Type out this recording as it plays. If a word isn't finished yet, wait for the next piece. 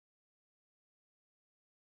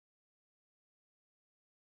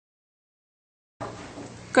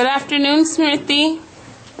Good afternoon, Smriti.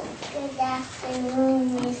 Good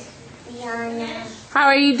afternoon, Miss Fiona. How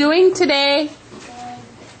are you doing today? Good.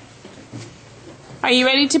 Are you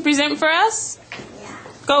ready to present for us? Yeah.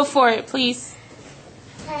 Go for it, please.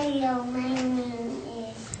 Hello, my name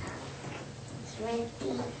is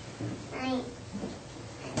Smriti. And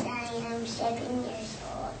I am 7 years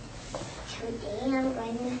old. Today I'm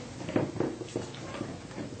going to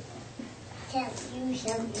tell you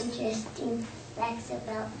some interesting facts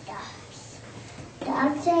about dogs.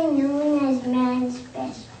 Dogs are known as man's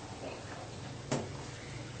best friend.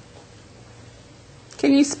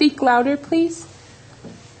 Can you speak louder, please?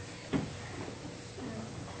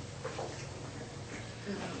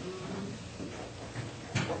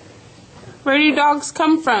 Where do dogs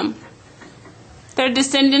come from? They're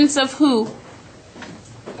descendants of who?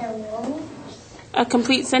 The wolves. A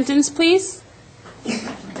complete sentence, please.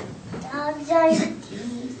 Dogs are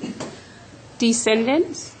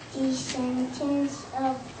Descendants. descendants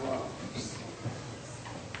of wolves.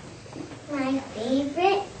 My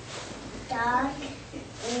favorite dog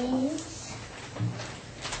is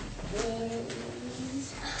the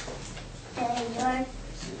Yorkie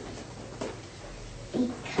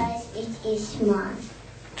because it is small.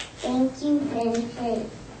 Thank you, Ben,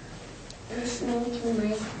 for listening to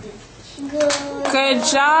my speech. Good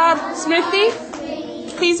job,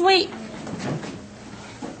 Smriti. Please wait.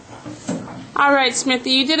 All right,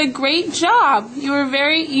 Smriti, you did a great job. You were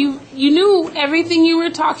you knew everything you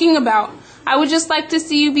were talking about. I would just like to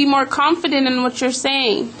see you be more confident in what you're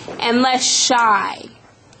saying and less shy.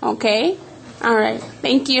 Okay? All right.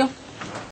 Thank you.